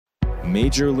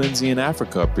Major Lindsay in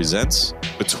Africa presents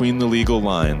Between the Legal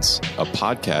Lines, a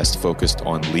podcast focused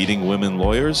on leading women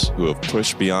lawyers who have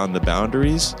pushed beyond the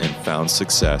boundaries and found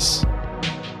success.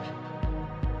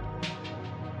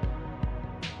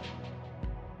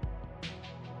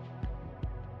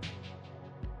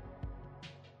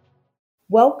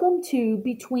 Welcome to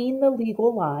Between the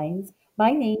Legal Lines.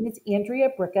 My name is Andrea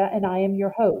Bricca and I am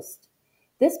your host.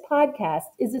 This podcast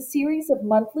is a series of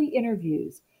monthly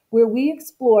interviews where we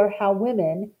explore how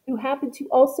women, who happen to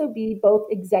also be both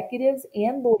executives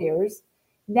and lawyers,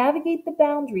 navigate the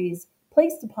boundaries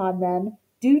placed upon them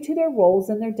due to their roles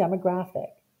and their demographic.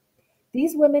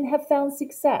 These women have found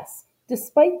success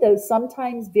despite those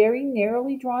sometimes very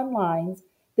narrowly drawn lines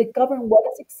that govern what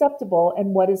is acceptable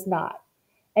and what is not.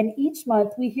 And each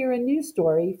month we hear a new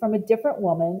story from a different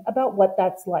woman about what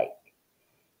that's like.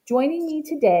 Joining me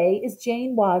today is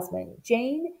Jane Wasman.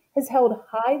 Jane has held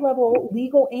high-level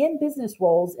legal and business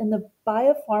roles in the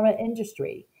biopharma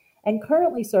industry and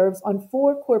currently serves on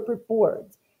 4 corporate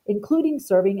boards, including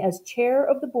serving as chair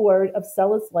of the board of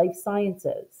Cellus Life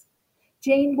Sciences.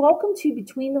 Jane, welcome to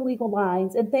Between the Legal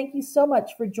Lines, and thank you so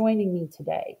much for joining me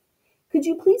today. Could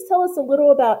you please tell us a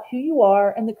little about who you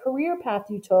are and the career path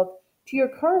you took to your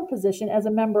current position as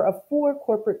a member of 4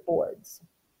 corporate boards?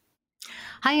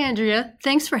 Hi, Andrea.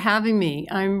 Thanks for having me.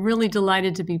 I'm really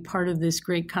delighted to be part of this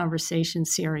great conversation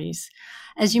series.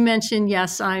 As you mentioned,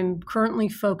 yes, I'm currently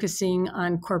focusing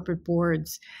on corporate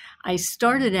boards. I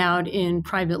started out in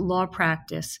private law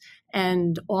practice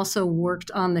and also worked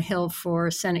on the Hill for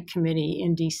a Senate committee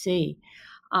in DC.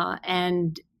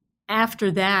 And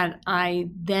after that, I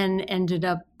then ended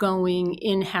up going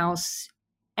in-house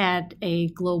at a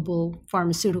global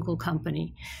pharmaceutical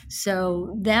company.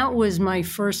 So that was my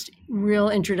first real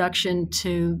introduction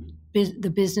to the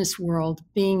business world,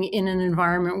 being in an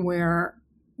environment where,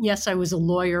 yes, I was a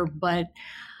lawyer, but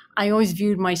I always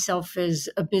viewed myself as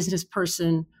a business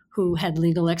person who had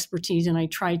legal expertise, and I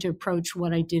tried to approach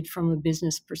what I did from a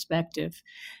business perspective.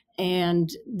 And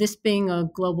this being a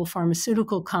global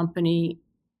pharmaceutical company,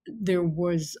 there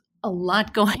was a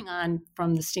lot going on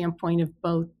from the standpoint of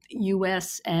both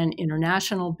U.S. and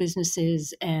international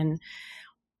businesses. And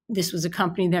this was a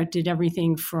company that did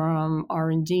everything from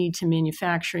R&D to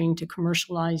manufacturing to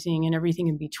commercializing and everything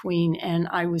in between. And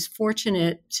I was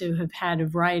fortunate to have had a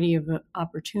variety of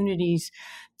opportunities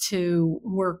to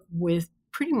work with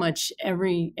pretty much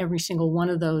every single one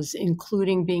of those,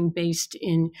 including being based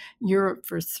in Europe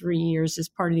for 3 years as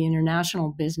part of the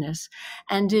international business.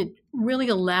 And it really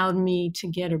allowed me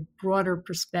to get a broader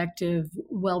perspective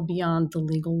well beyond the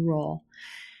legal role.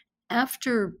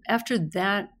 After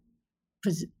that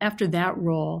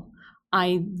role,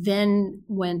 I then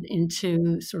went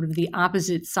into sort of the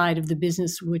opposite side of the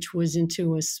business, which was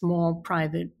into a small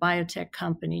private biotech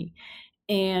company.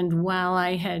 And while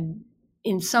I had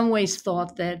in some ways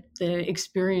thought that the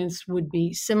experience would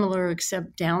be similar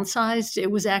except downsized,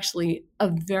 it was actually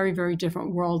a very, very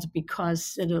different world,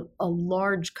 because at a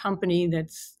large company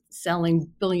that's selling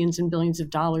billions and billions of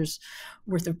dollars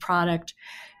worth of product,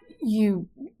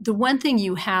 the one thing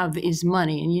you have is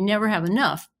money, and you never have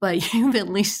enough, but you've at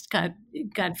least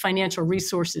got financial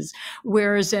resources.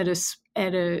 Whereas at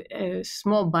a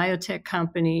small biotech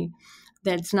company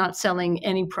that's not selling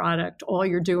any product, all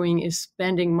you're doing is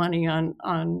spending money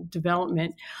on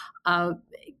development.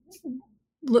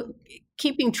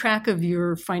 Keeping track of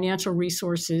your financial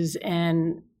resources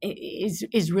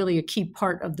is really a key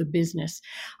part of the business,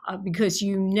 because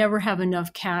you never have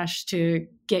enough cash to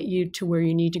get you to where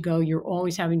you need to go. You're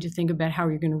always having to think about how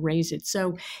you're going to raise it.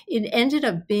 So it ended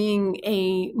up being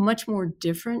a much more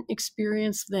different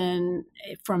experience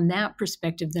from that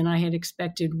perspective than I had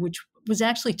expected, which was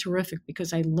actually terrific,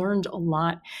 because I learned a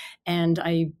lot and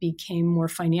I became more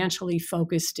financially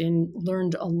focused and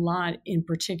learned a lot in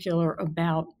particular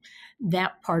about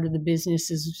that part of the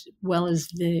business, as well as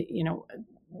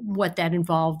what that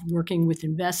involved, working with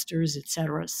investors, et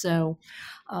cetera. So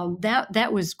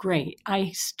that was great.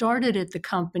 I started at the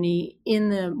company in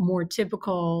the more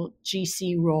typical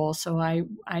GC role. So I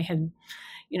had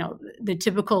the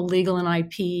typical legal and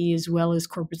IP, as well as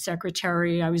corporate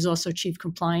secretary. I was also chief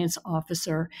compliance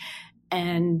officer.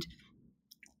 And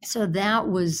so that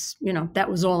was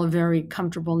all a very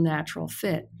comfortable, natural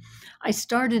fit. I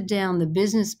started down the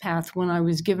business path when I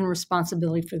was given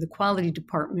responsibility for the quality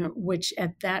department, which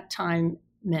at that time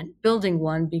meant building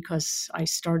one, because I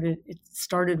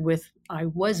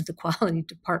was the quality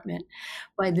department.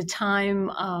 By the time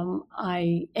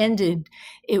I ended,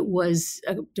 it was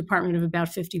a department of about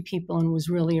 50 people and was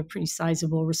really a pretty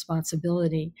sizable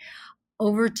responsibility.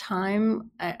 Over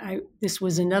time, this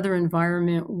was another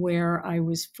environment where I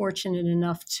was fortunate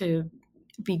enough to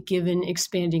be given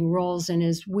expanding roles. And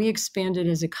as we expanded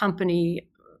as a company,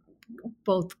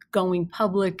 both going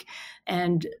public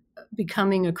and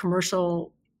becoming a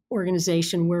commercial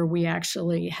organization where we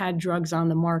actually had drugs on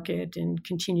the market and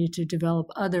continued to develop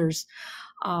others,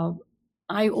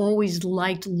 I always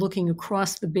liked looking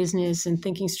across the business and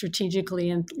thinking strategically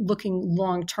and looking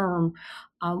long term,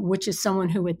 which is someone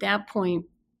who at that point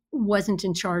wasn't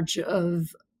in charge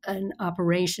of an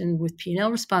operation with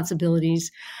P&L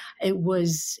responsibilities. It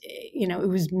was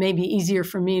maybe easier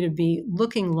for me to be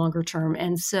looking longer term.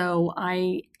 And so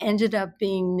I ended up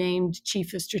being named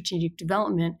Chief of Strategic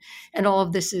Development. And all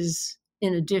of this is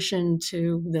in addition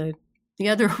to the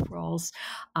other roles.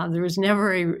 There was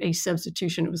never a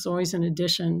substitution. It was always an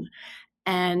addition.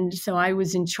 And so I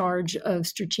was in charge of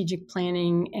strategic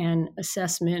planning and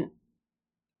assessment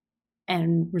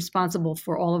and responsible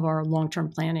for all of our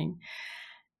long-term planning.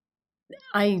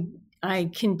 I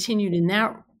continued in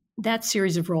that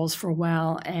series of roles for a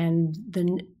while, and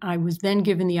then I was then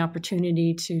given the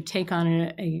opportunity to take on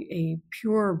a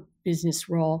pure business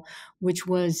role, which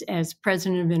was as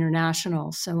president of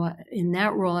International. So in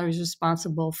that role, I was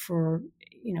responsible for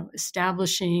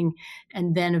establishing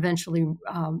and then eventually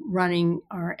running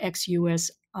our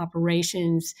ex-US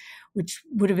operations, which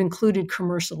would have included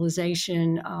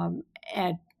commercialization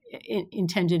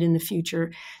intended in the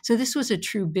future. So this was a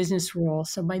true business role.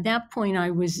 So by that point, I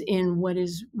was in what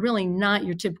is really not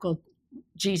your typical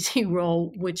GC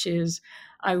role, which is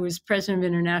I was president of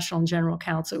International and general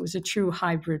counsel. It was a true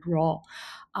hybrid role.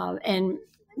 And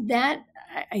that,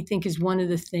 I think, is one of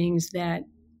the things that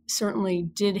certainly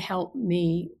did help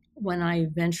me when I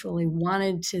eventually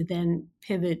wanted to then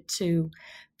pivot to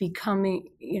becoming,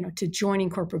 to joining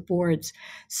corporate boards.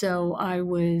 So I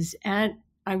was at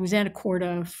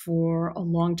Acorda for a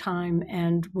long time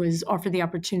and was offered the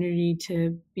opportunity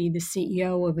to be the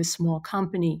CEO of a small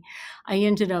company. I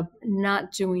ended up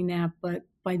not doing that, but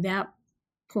by that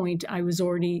point, I was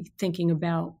already thinking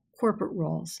about corporate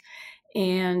roles.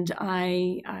 And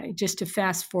I just to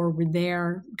fast forward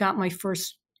there, got my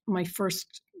first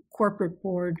corporate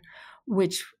board,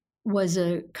 which was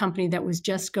a company that was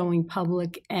just going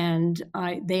public, and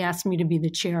they asked me to be the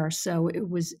chair. So it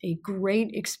was a great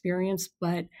experience,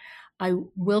 but I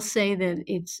will say that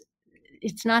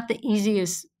it's not the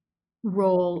easiest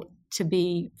role to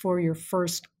be for your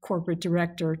first corporate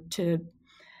director to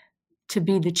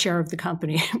be the chair of the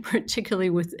company,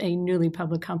 particularly with a newly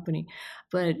public company.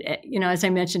 But as I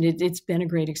mentioned, it's been a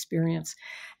great experience,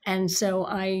 and so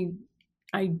I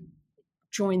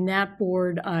joined that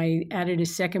board. I added a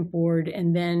second board,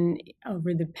 and then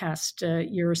over the past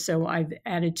year or so, I've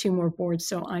added 2 more boards.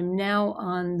 So I'm now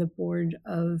on the board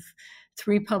of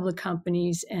 3 public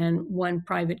companies and 1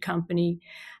 private company.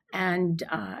 And,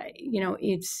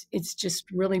 it's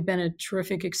just really been a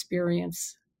terrific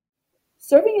experience.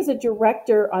 Serving as a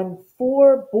director on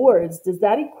 4 boards, does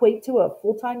that equate to a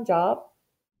full-time job?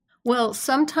 Well,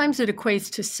 sometimes it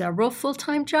equates to several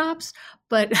full-time jobs,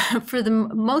 but for the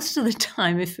most of the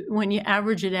time, when you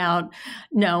average it out,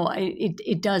 no,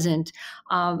 it doesn't.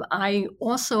 I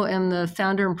also am the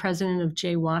founder and president of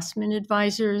J. Wassman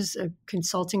Advisors, a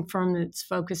consulting firm that's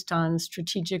focused on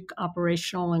strategic,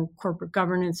 operational, and corporate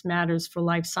governance matters for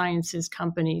life sciences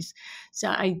companies. So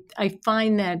I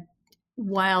find that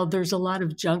while there's a lot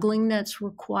of juggling that's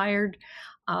required,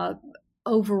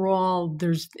 overall,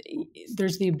 there's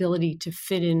the ability to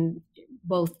fit in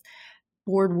both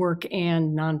board work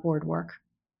and non-board work.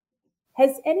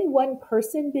 Has any one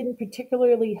person been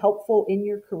particularly helpful in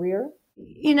your career?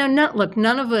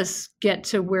 None of us get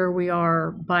to where we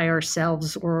are by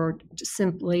ourselves or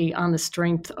simply on the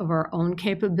strength of our own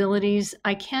capabilities.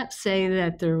 I can't say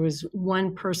that there was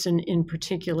one person in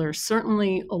particular.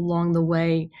 Certainly along the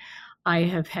way, I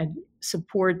have had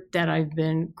support that I've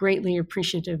been greatly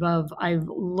appreciative of. I've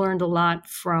learned a lot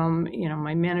from,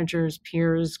 my managers,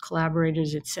 peers,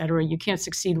 collaborators, et cetera. You can't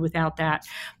succeed without that.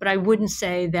 But I wouldn't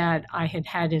say that I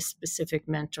had a specific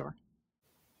mentor.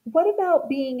 What about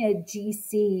being a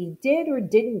GC did or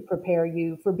didn't prepare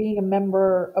you for being a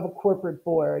member of a corporate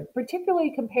board,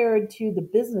 particularly compared to the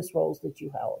business roles that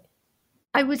you held?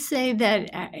 I would say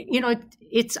that,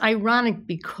 it's ironic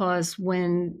because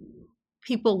when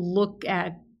people look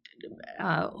at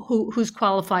who's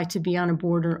qualified to be on a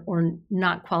board or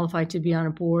not qualified to be on a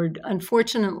board,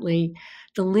 unfortunately,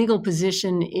 the legal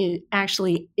position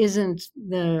actually isn't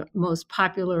the most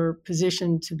popular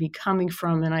position to be coming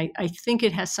from. And I think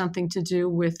it has something to do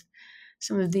with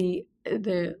some of the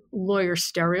lawyer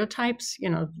stereotypes,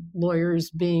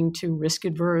 lawyers being too risk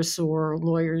adverse or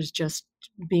lawyers just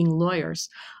being lawyers.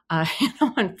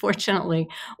 Unfortunately,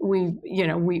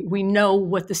 we know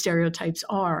what the stereotypes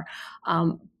are,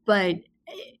 but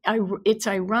it's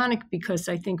ironic because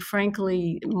I think,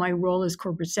 frankly, my role as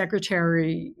corporate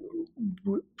secretary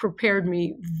prepared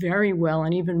me very well,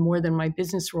 and even more than my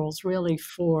business roles, really,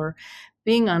 for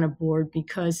being on a board,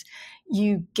 because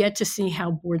you get to see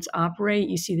how boards operate.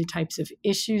 You see the types of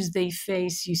issues they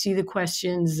face. You see the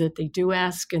questions that they do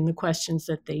ask and the questions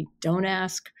that they don't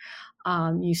ask.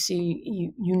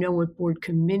 You know what board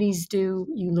committees do.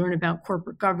 You learn about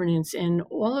corporate governance, and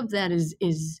all of that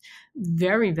is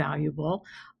very valuable.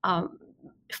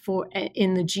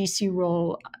 In the GC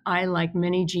role, I, like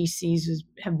many GCs,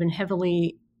 have been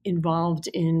heavily involved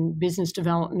in business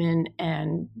development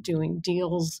and doing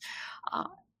deals.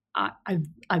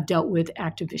 I've dealt with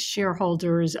activist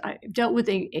shareholders. I've dealt with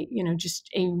just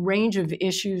a range of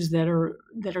issues that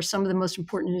are some of the most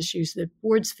important issues that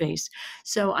boards face.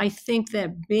 So I think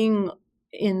that being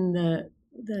in the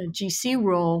GC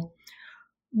role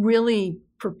really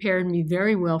prepared me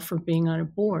very well for being on a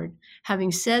board.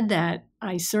 Having said that,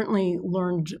 I certainly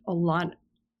learned a lot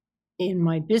in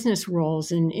my business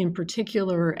roles, and in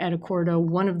particular at Accordo,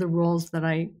 one of the roles that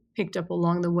I picked up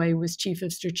along the way was Chief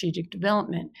of Strategic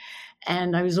Development.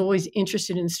 And I was always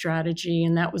interested in strategy,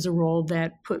 and that was a role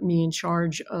that put me in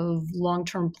charge of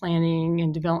long-term planning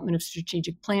and development of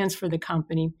strategic plans for the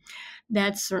company.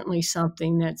 That's certainly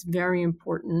something that's very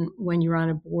important when you're on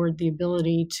a board, the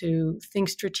ability to think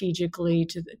strategically,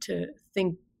 to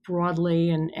think broadly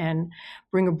and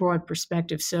bring a broad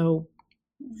perspective. So,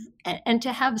 and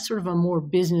to have sort of a more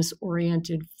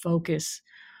business-oriented focus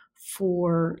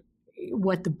for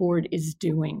what the board is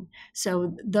doing.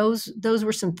 So those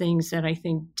were some things that I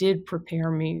think did prepare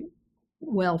me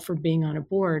well for being on a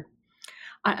board.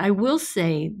 I will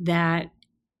say that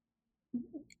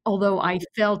although I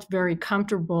felt very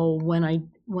comfortable when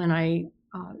I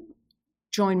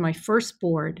joined my first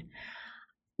board,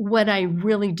 what I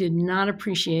really did not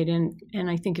appreciate, and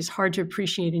I think is hard to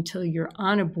appreciate until you're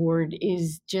on a board,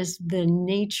 is just the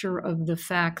nature of the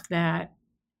fact that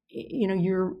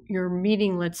you're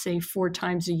meeting, let's say, 4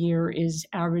 times a year is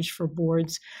average for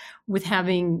boards, with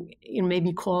having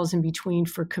maybe calls in between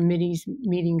for committees,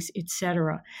 meetings,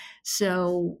 etc.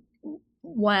 So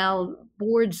while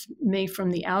boards may from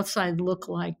the outside look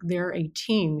like they're a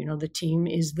team, the team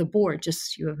is the board,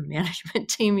 just you have a management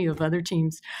team, you have other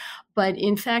teams. But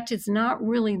in fact, it's not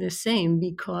really the same,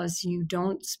 because you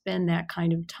don't spend that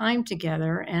kind of time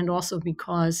together, and also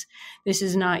because this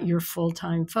is not your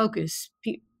full-time focus.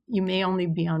 You may only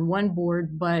be on one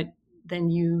board, but then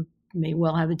you may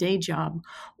well have a day job,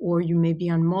 or you may be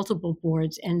on multiple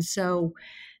boards. And so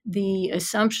the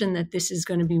assumption that this is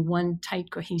going to be one tight,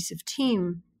 cohesive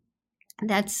team,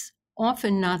 that's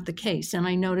often not the case. And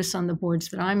I notice on the boards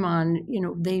that I'm on,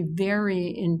 they vary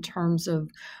in terms of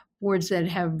boards that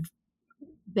have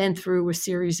been through a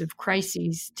series of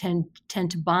crises tend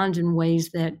to bond in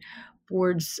ways that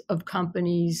boards of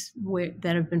companies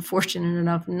that have been fortunate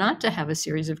enough not to have a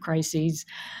series of crises,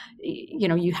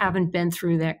 you haven't been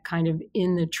through that kind of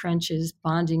in the trenches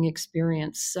bonding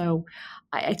experience. So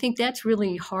I think that's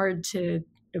really hard to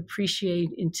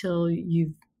appreciate until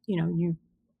you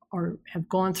have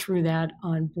gone through that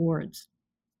on boards.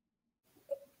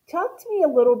 Talk to me a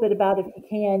little bit about, if you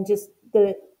can, just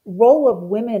the role of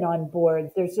women on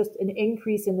boards. There's just an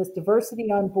increase in this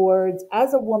diversity on boards.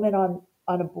 As a woman on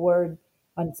a board,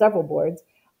 on several boards,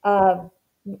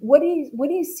 what do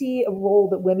you see a role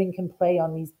that women can play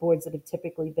on these boards that have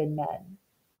typically been men?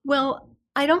 Well,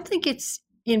 I don't think it's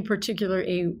in particular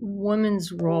a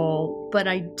woman's role, but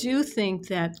I do think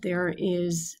that there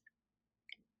is,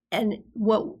 and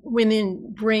what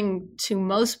women bring to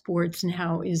most boards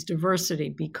now is diversity,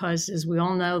 because as we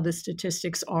all know, the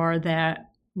statistics are that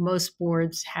most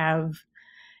boards have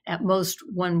at most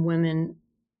one woman.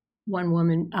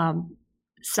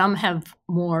 Some have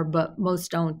more, but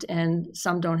most don't, and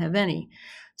some don't have any.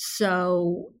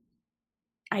 So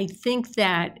I think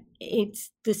that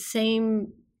it's the same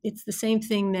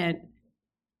thing that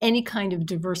any kind of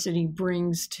diversity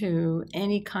brings to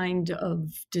any kind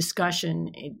of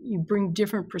discussion. You bring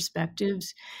different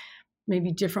perspectives,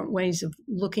 maybe different ways of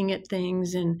looking at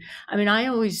things. And I mean, I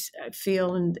always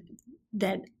feel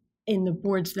that in the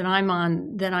boards that I'm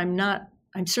on, that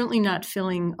I'm certainly not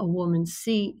filling a woman's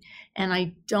seat, and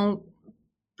I don't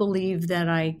believe that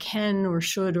I can or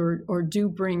should or do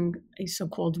bring a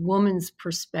so-called woman's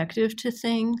perspective to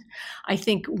things. I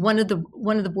think one of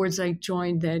the boards I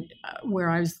joined where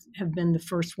have been the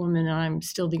first woman, and I'm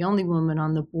still the only woman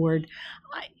on the board.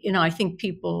 I think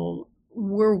people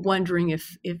were wondering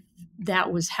if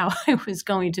that was how I was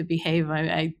going to behave.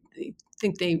 I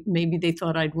think maybe they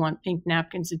thought I'd want pink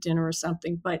napkins at dinner or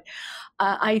something. But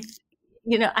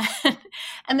you know,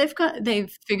 and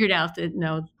they've figured out that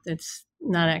no, that's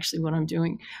not actually what I'm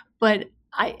doing. But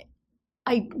I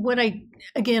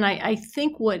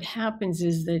think what happens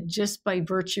is that just by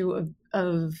virtue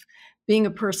of being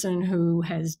a person who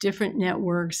has different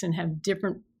networks and have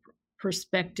different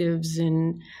perspectives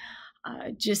and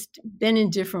just been in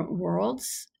different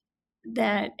worlds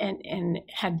that and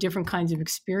have different kinds of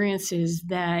experiences,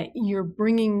 that you're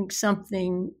bringing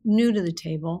something new to the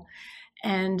table.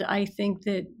 And I think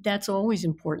that that's always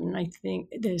important. I think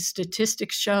the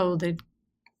statistics show that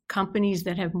companies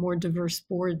that have more diverse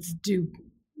boards do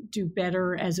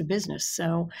better as a business.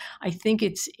 So I think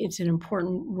it's an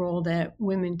important role that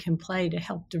women can play to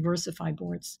help diversify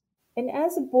boards. And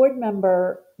as a board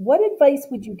member, what advice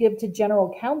would you give to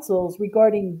general counsels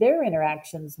regarding their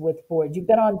interactions with boards? You've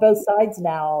been on both sides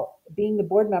now. Being the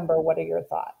board member, what are your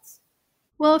thoughts?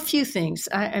 Well, a few things.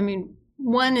 I mean,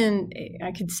 one, and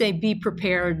I could say be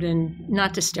prepared, and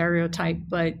not to stereotype,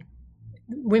 but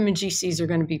women GCs are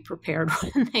going to be prepared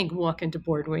when they walk into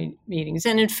board meetings.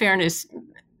 And in fairness,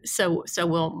 so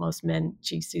will most men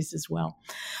GCs as well.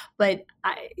 But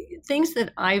things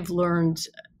that I've learned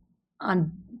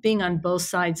on being on both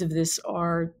sides of this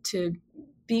are to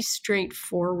be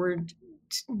straightforward.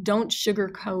 Don't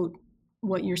sugarcoat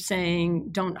what you're saying.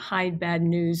 Don't hide bad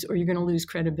news, or you're going to lose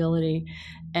credibility.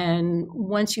 And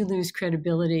once you lose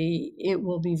credibility, it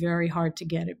will be very hard to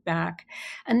get it back.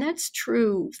 And that's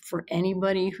true for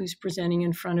anybody who's presenting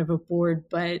in front of a board.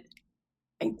 But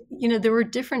there were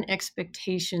different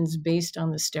expectations based on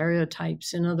the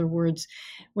stereotypes. In other words,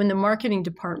 when the marketing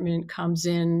department comes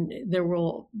in, there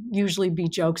will usually be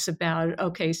jokes about,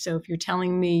 okay, so if you're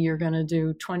telling me you're going to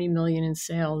do 20 million in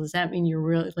sales, does that mean you're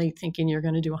really thinking you're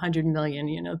going to do 100 million?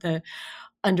 The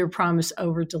under promise,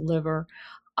 over deliver.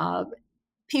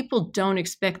 People don't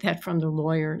expect that from the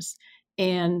lawyers.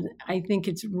 And I think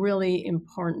it's really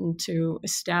important to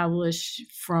establish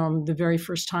from the very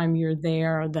first time you're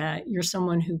there that you're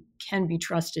someone who can be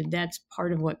trusted. That's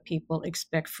part of what people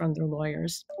expect from their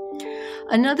lawyers.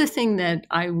 Another thing that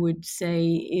I would say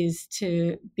is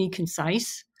to be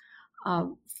concise.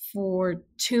 For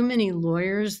too many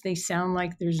lawyers, they sound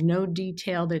like there's no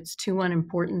detail that's too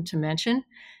unimportant to mention.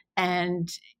 And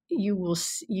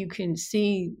you can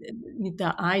see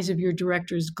the eyes of your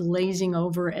directors glazing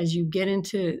over as you get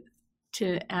into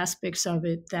aspects of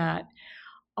it that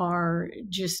are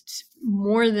just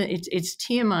more than it's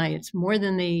TMI. It's more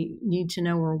than they need to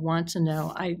know or want to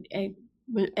know.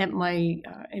 At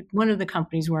one of the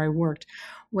companies where I worked,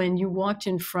 when you walked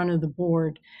in front of the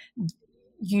board,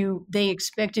 they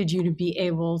expected you to be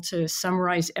able to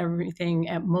summarize everything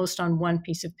at most on one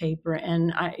piece of paper.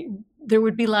 And there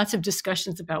would be lots of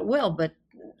discussions about, well, but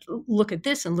look at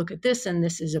this and look at this, and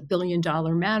this is $1 billion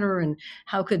matter, and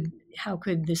how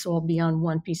could this all be on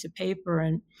one piece of paper?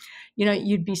 And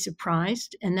you'd be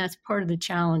surprised. And that's part of the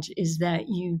challenge, is that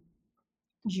you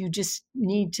just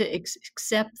need to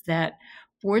accept that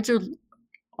boards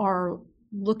are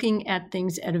looking at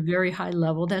things at a very high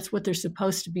level. That's what they're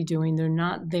supposed to be doing. They're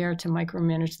not there to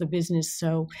micromanage the business.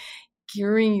 So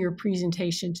gearing your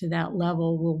presentation to that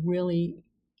level will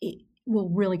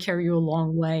really carry you a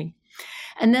long way.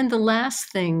 And then the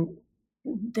last thing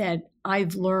that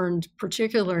I've learned,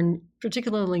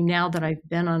 particularly now that I've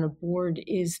been on a board,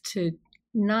 is to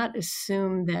not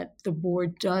assume that the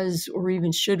board does or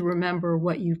even should remember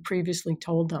what you've previously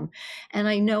told them. And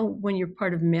I know when you're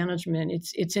part of management,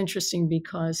 it's interesting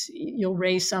because you'll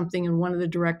raise something and one of the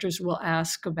directors will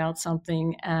ask about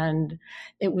something, and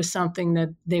it was something that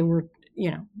they were,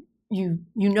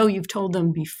 you've told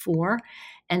them before.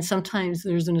 And sometimes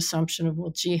there's an assumption of,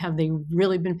 well, gee, have they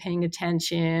really been paying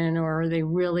attention, or are they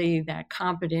really that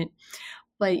competent?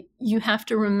 But you have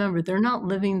to remember, they're not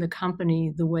living the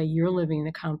company the way you're living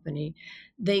the company.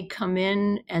 They come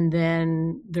in and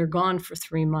then they're gone for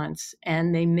 3 months,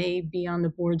 and they may be on the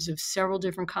boards of several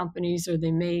different companies, or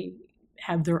they may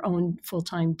have their own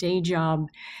full-time day job.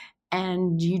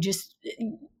 And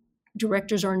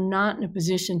directors are not in a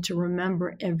position to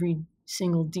remember every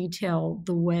single detail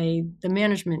the way the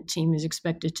management team is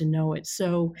expected to know it.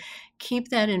 So keep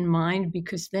that in mind,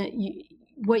 because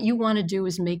what you want to do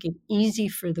is make it easy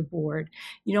for the board.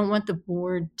 You don't want the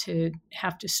board to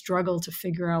have to struggle to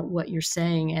figure out what you're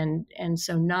saying. And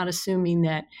so not assuming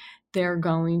that they're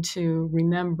going to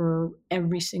remember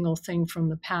every single thing from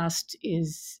the past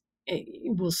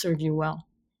it will serve you well.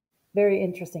 Very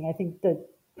interesting. I think the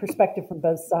perspective from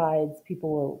both sides,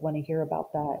 people will want to hear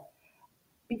about that.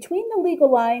 Between the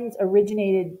Legal Lines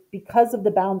originated because of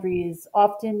the boundaries,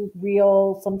 often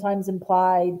real, sometimes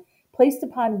implied, placed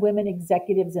upon women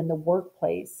executives in the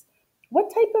workplace.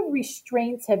 What type of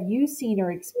restraints have you seen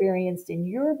or experienced in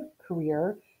your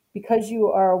career because you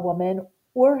are a woman,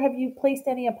 or have you placed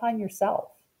any upon yourself?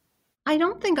 I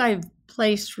don't think I've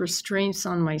placed restraints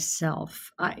on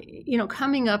myself.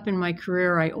 Coming up in my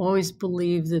career, I always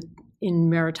believed that in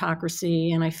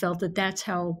meritocracy, and I felt that that's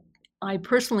how I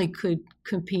personally could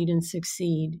compete and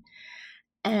succeed.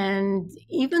 And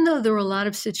even though there were a lot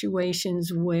of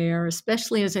situations where,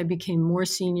 especially as I became more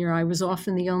senior, I was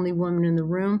often the only woman in the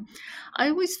room, I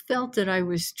always felt that I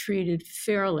was treated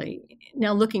fairly.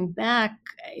 Now, looking back,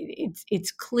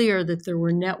 it's clear that there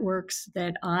were networks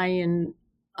that I and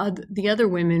the other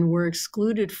women were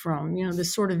excluded from, the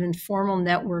sort of informal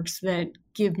networks that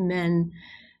give men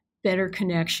better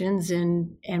connections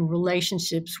and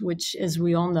relationships, which, as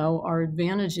we all know, are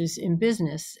advantages in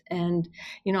business. And,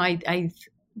 I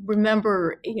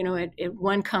remember, at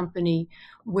one company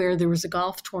where there was a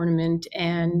golf tournament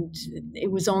and it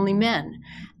was only men.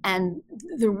 And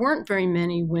there weren't very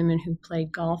many women who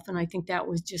played golf. And I think that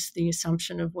was just the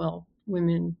assumption of, well,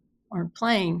 women aren't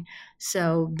playing,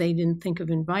 so they didn't think of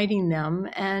inviting them.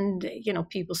 And,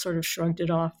 people sort of shrugged it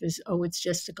off as, oh, it's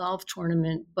just a golf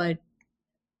tournament. But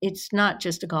it's not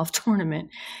just a golf tournament,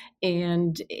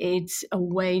 and it's a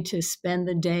way to spend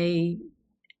the day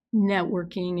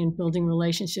networking and building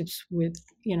relationships with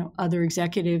other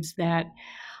executives that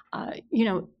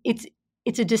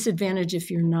it's a disadvantage if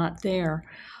you're not there.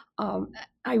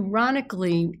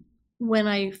 Ironically, when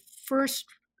I first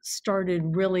started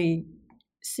really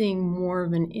seeing more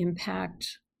of an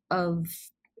impact of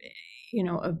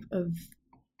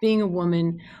being a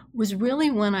woman was really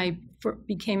when I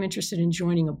became interested in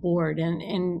joining a board.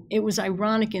 And it was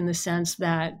ironic in the sense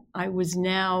that I was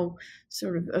now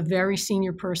sort of a very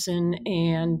senior person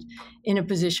and in a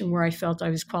position where I felt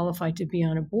I was qualified to be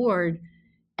on a board.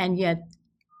 And yet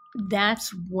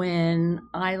that's when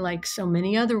I, like so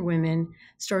many other women,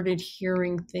 started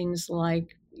hearing things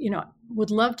like,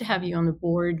 would love to have you on the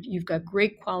board. You've got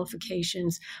great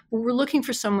qualifications, but we're looking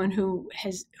for someone who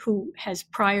has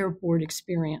prior board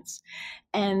experience.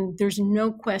 And there's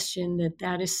no question that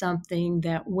that is something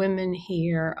that women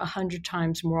hear 100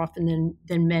 times more often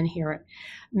than men hear it.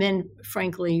 Men,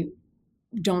 frankly,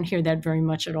 don't hear that very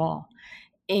much at all.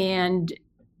 And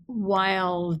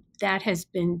while that has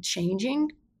been changing,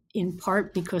 in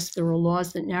part because there are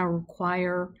laws that now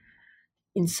require,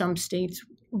 in some states,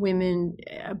 women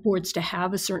boards to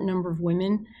have a certain number of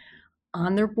women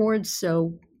on their boards,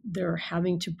 so they're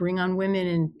having to bring on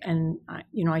women, and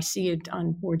I see it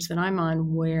on boards that I'm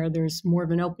on where there's more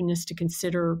of an openness to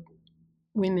consider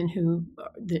women who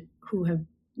have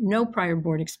no prior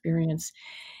board experience.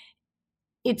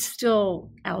 It's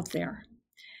still out there,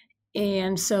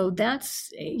 and so that's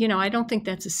I don't think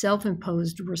that's a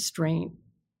self-imposed restraint,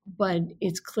 but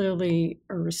it's clearly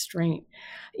a restraint.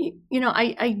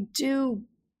 I do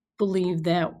believe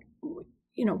that,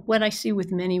 what I see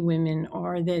with many women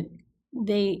are that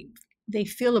they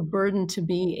feel a burden to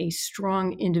be a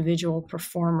strong individual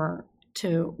performer,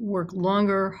 to work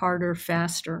longer, harder,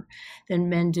 faster than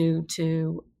men do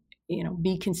to,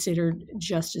 be considered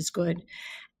just as good.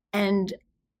 And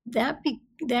that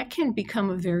can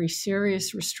become a very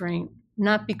serious restraint,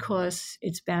 not because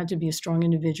it's bad to be a strong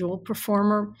individual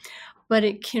performer, but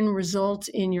it can result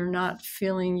in you're not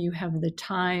feeling you have the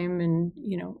time and,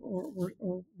 or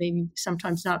maybe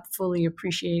sometimes not fully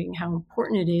appreciating how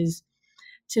important it is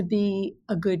to be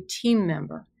a good team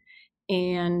member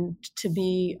and to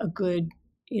be a good,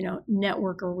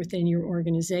 networker within your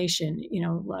organization.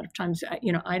 A lot of times,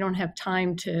 I don't have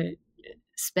time to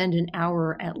spend an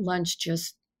hour at lunch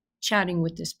just chatting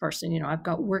with this person. I've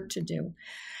got work to do.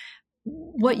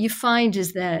 What you find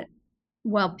is that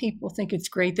while people think it's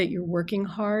great that you're working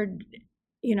hard,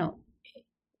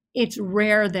 it's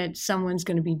rare that someone's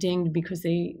going to be dinged because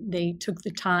they took the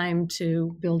time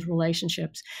to build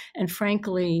relationships. And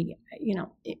frankly,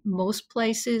 most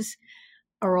places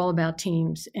are all about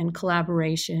teams and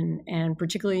collaboration, and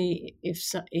particularly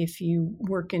if you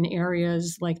work in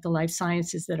areas like the life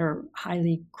sciences that are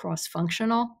highly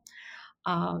cross-functional,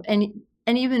 and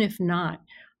even if not,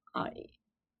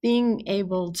 being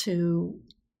able to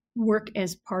work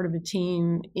as part of a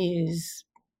team is,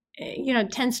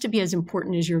 tends to be as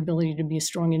important as your ability to be a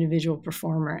strong individual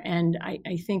performer. And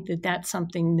I think that that's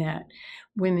something that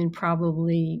women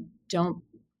probably don't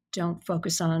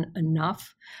focus on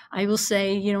enough. I will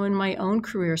say, in my own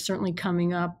career, certainly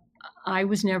coming up, I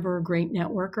was never a great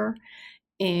networker,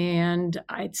 and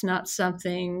it's not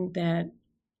something that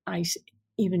I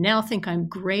even now think I'm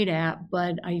great at,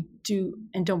 but I do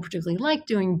and don't particularly like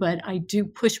doing, but I do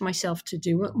push myself to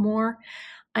do it more.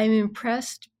 I'm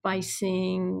impressed by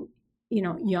seeing,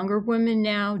 younger women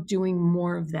now doing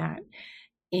more of that.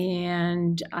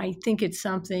 And I think it's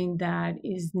something that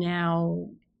is now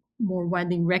more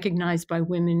widely recognized by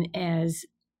women as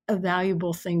a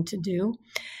valuable thing to do.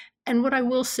 And what I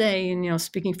will say, and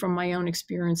speaking from my own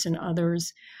experience and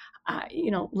others,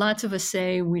 lots of us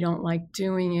say we don't like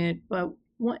doing it, but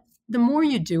the more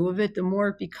you do of it, the more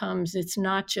it becomes, it's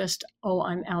not just, oh,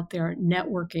 I'm out there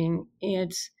networking.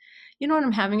 It's,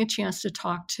 I'm having a chance to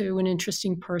talk to an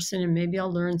interesting person, and maybe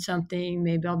I'll learn something.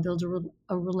 Maybe I'll build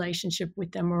a relationship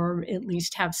with them, or at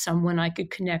least have someone I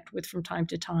could connect with from time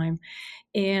to time.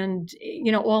 And,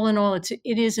 all in all, it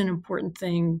is an important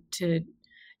thing to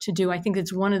do. I think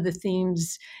it's one of the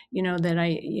themes, that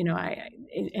I,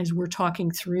 as we're talking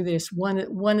through this, one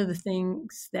of the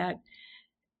things that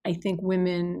I think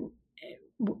women,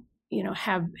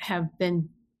 have been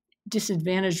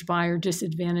disadvantaged by or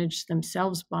disadvantaged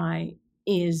themselves by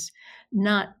is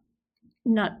not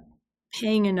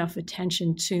paying enough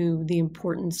attention to the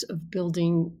importance of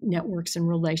building networks and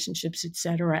relationships, et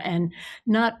cetera, and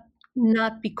not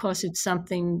because it's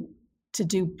something to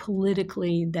do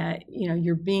politically that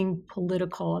you're being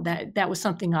political. That was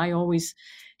something I always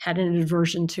had an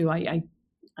aversion to. I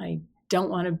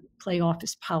don't want to play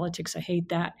office politics. I hate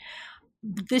that.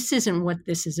 This isn't what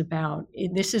this is about.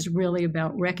 This is really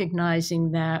about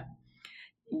recognizing that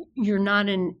you're not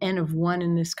an N of one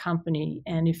in this company.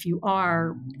 And if you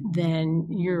are, then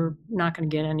you're not going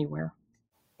to get anywhere.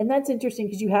 And that's interesting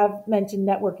because you have mentioned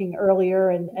networking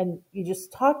earlier and you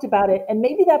just talked about it. And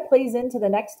maybe that plays into the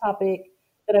next topic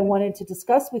that I wanted to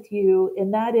discuss with you.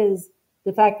 And that is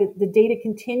the fact that the data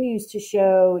continues to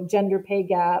show gender pay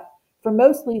gap for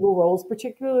most legal roles,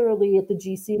 particularly at the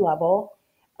GC level.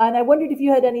 And I wondered if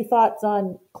you had any thoughts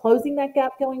on closing that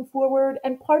gap going forward.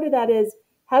 And part of that is,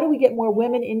 how do we get more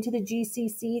women into the GC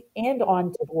seat and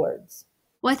onto boards?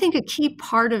 Well, I think a key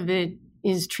part of it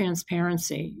is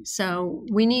transparency. So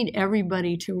we need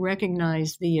everybody to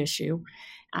recognize the issue.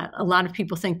 A lot of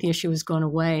people think the issue has gone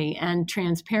away, and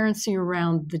transparency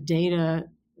around the data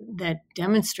that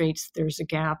demonstrates there's a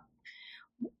gap,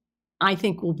 I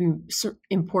think, will be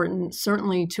important,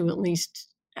 certainly to at least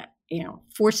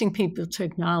forcing people to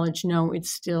acknowledge, no,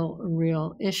 it's still a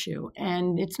real issue.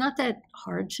 And it's not that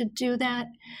hard to do that.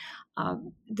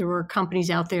 There are companies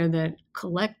out there that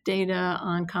collect data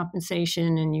on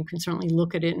compensation, and you can certainly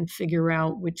look at it and figure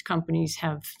out which companies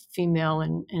have female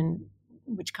and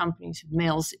which companies have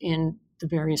males in the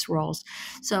various roles.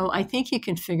 So I think you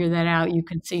can figure that out. You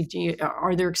can see,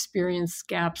 are there experience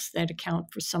gaps that account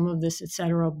for some of this, et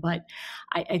cetera. But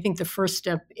I think the first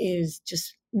step is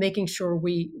just making sure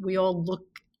we all look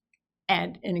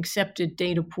at an accepted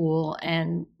data pool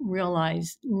and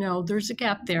realize, no, there's a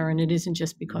gap there, and it isn't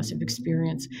just because of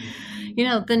experience.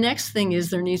 The next thing is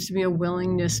there needs to be a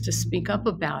willingness to speak up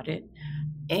about it.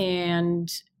 And,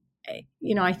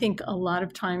 I think a lot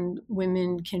of times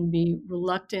women can be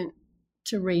reluctant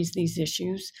to raise these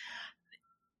issues.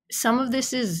 Some of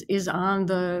this is on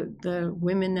the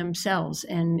women themselves,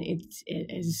 and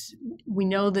we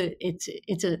know that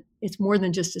it's more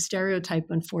than just a stereotype,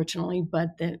 unfortunately,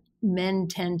 but that men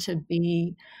tend to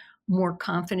be more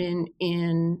confident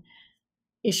in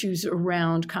issues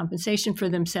around compensation for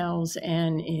themselves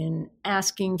and in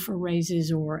asking for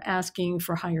raises or asking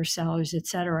for higher salaries, et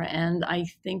cetera. And I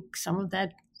think some of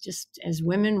that, just as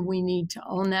women, we need to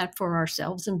own that for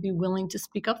ourselves and be willing to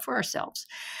speak up for ourselves.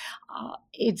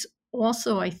 It's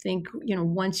also, I think,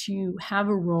 once you have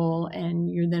a role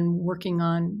and you're then working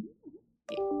on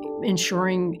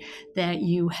ensuring that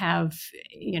you have,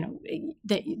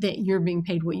 that you're being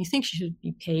paid what you think you should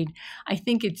be paid, I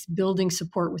think it's building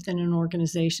support within an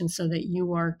organization so that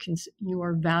you are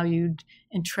valued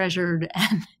and treasured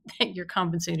and that you're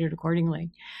compensated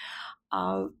accordingly.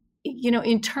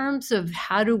 In terms of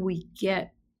how do we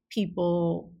get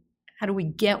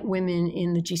women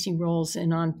in the GC roles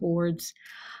and on boards,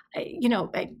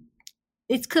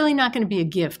 it's clearly not going to be a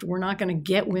gift. We're not going to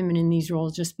get women in these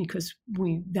roles just because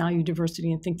we value diversity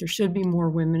and think there should be more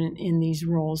women in these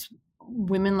roles.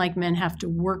 Women, like men, have to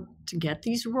work to get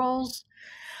these roles.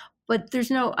 But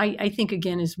there's I think,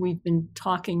 again, as we've been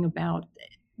talking about,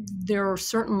 there are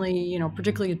certainly,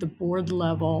 particularly at the board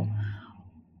level,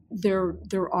 there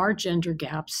are gender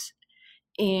gaps.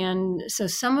 And so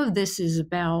some of this is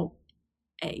about,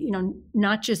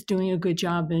 not just doing a good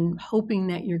job and hoping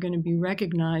that you're going to be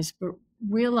recognized, but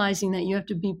realizing that you have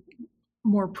to be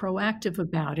more proactive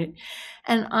about it.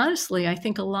 And honestly, I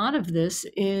think a lot of this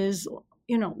is,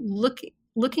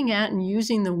 looking at and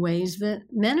using the ways that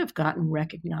men have gotten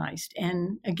recognized.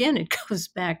 And again, it goes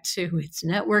back to it's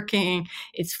networking,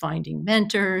 it's finding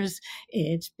mentors,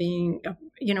 it's being,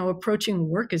 approaching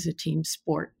work as a team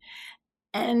sport.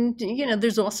 And,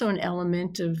 there's also an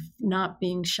element of not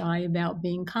being shy about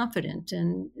being confident.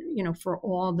 And, for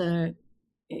all the,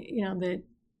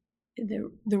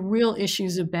 the real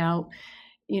issues about,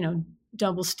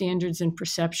 double standards and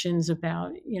perceptions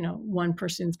about, one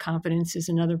person's confidence is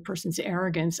another person's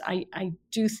arrogance. I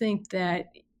do think that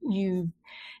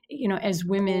as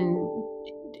women,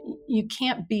 you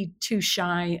can't be too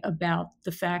shy about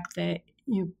the fact that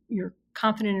you're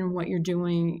confident in what you're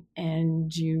doing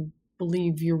and you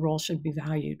believe your role should be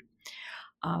valued.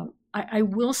 I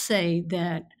will say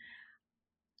that,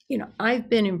 I've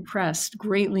been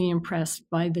greatly impressed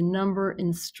by the number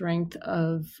and strength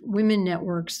of women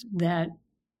networks that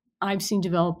I've seen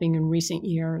developing in recent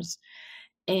years.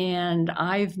 And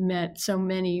I've met so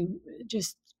many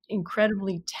just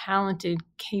incredibly talented,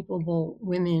 capable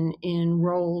women in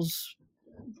roles,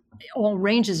 all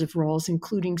ranges of roles,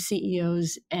 including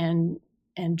CEOs and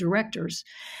directors.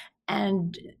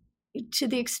 And to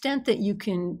the extent that you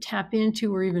can tap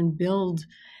into or even build,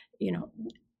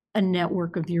 a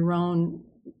network of your own,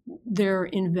 they're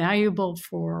invaluable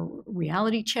for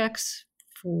reality checks,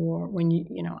 for when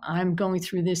I'm going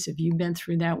through this, have you been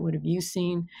through that? What have you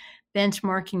seen?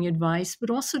 Benchmarking advice, but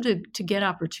also to get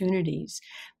opportunities,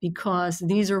 because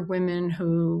these are women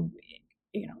who,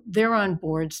 they're on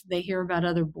boards, they hear about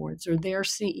other boards, or they're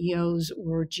CEOs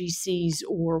or GCs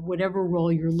or whatever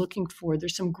role you're looking for.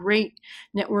 There's some great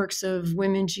networks of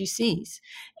women GCs.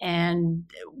 And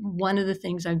one of the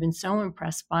things I've been so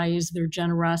impressed by is their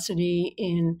generosity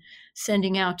in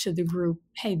sending out to the group,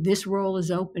 hey, this role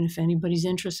is open. If anybody's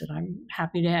interested, I'm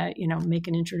happy to, make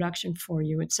an introduction for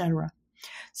you, et cetera.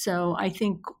 So I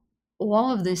think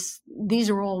all of these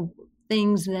are all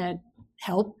things that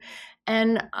help.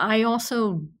 And I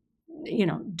also,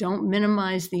 don't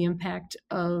minimize the impact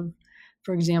of,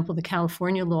 for example, the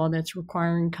California law that's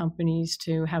requiring companies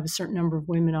to have a certain number of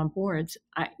women on boards.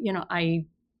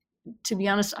 To be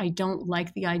honest, I don't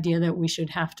like the idea that we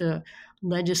should have to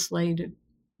legislate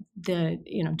the,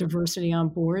 diversity on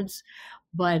boards.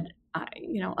 But,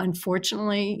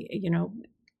 unfortunately,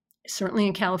 certainly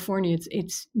in California,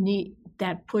 it's neat.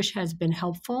 That push has been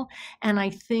helpful. And I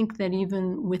think that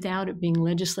even without it being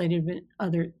legislated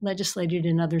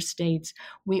in other states,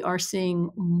 we are seeing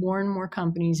more and more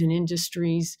companies and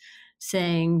industries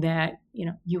saying that,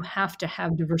 you have to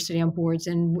have diversity on boards.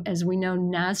 And as we know,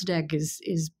 NASDAQ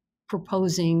is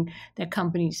proposing that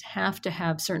companies have to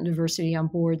have certain diversity on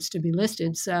boards to be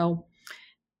listed. So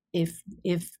if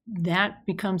that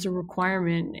becomes a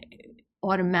requirement,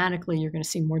 automatically you're going to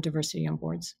see more diversity on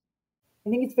boards. I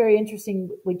think it's very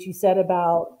interesting what you said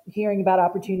about hearing about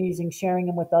opportunities and sharing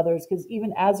them with others, because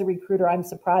even as a recruiter, I'm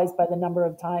surprised by the number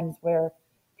of times where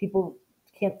people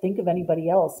can't think of anybody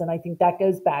else. And I think that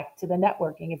goes back to the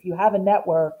networking. If you have a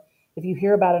network, if you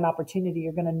hear about an opportunity,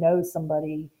 you're going to know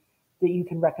somebody that you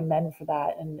can recommend for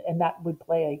that. And that would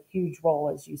play a huge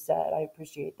role, as you said. I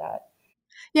appreciate that.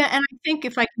 Yeah. And I think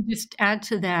if I could just add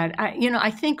to that,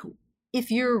 I think if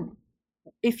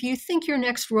you think your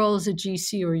next role is a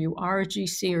GC, or you are a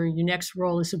GC, or your next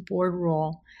role is a board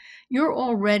role, you're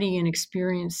already an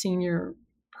experienced senior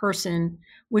person,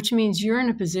 which means you're in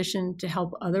a position to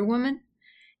help other women.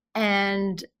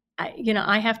 And,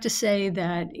 I have to say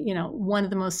that, one of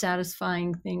the most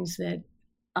satisfying things that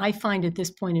I find at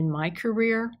this point in my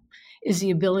career is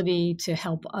the ability to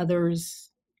help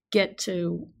others get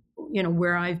to,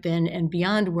 where I've been and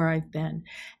beyond where I've been.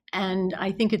 And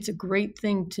I think it's a great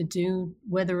thing to do,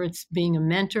 whether it's being a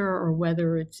mentor or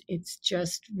whether it's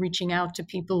just reaching out to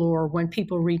people, or when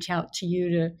people reach out to you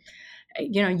to,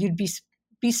 you'd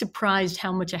be surprised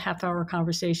how much a half-hour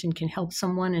conversation can help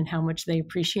someone and how much they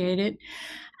appreciate it.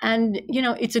 And,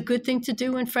 it's a good thing to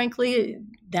do. And frankly,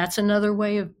 that's another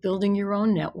way of building your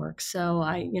own network. So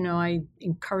I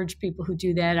encourage people who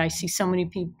do that. I see so many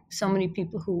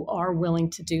people who are willing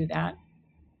to do that.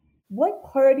 What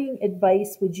parting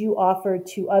advice would you offer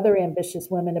to other ambitious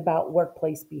women about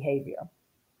workplace behavior?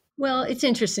 Well, it's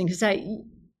interesting because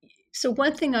so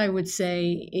one thing I would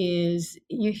say is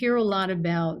you hear a lot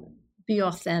about be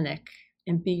authentic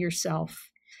and be yourself.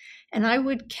 And I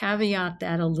would caveat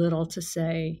that a little to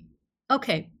say,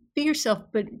 okay, be yourself,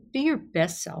 but be your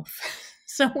best self.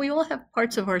 So we all have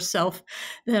parts of ourself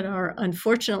that are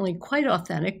unfortunately quite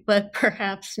authentic, but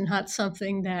perhaps not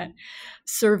something that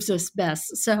serves us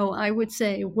best. So I would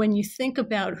say when you think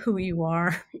about who you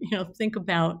are, think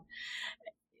about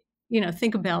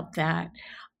that.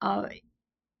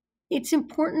 it's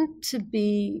important to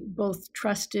be both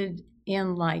trusted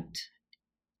and liked.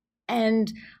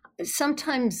 And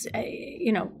sometimes,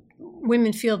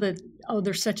 women feel that,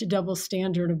 there's such a double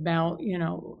standard about,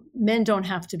 men don't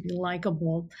have to be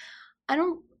likable. I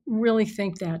don't really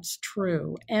think that's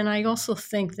true. And I also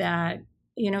think that,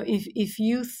 if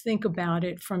you think about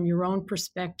it from your own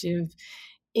perspective,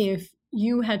 if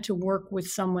you had to work with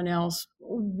someone else,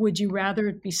 would you rather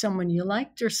it be someone you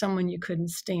liked or someone you couldn't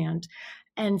stand?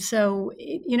 And so,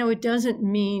 it doesn't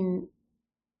mean,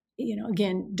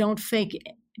 again, don't fake it.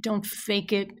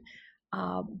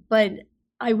 But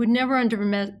I would never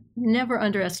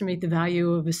underestimate the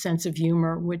value of a sense of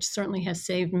humor, which certainly has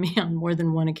saved me on more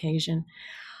than one occasion.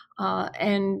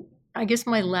 And I guess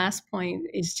my last point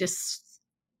is just,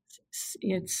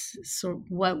 it's sort of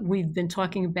what we've been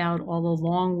talking about all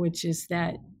along, which is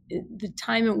that the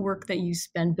time at work that you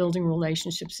spend building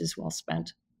relationships is well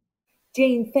spent.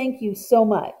 Jane, thank you so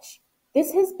much.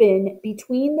 This has been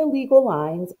Between the Legal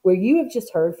Lines, where you have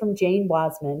just heard from Jane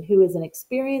Wasman, who is an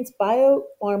experienced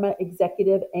biopharma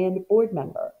executive and board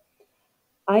member.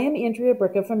 I am Andrea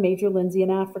Bricca from Major Lindsey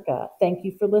in Africa. Thank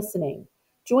you for listening.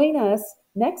 Join us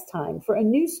next time for a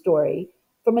new story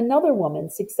from another woman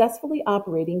successfully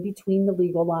operating between the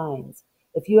legal lines.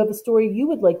 If you have a story you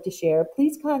would like to share,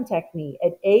 please contact me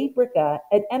at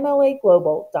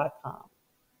abricca@mlaglobal.com.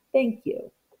 Thank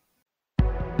you.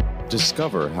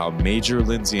 Discover how Major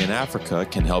Lindsey in Africa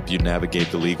can help you navigate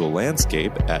the legal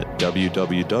landscape at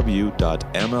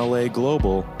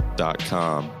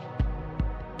www.mlaglobal.com.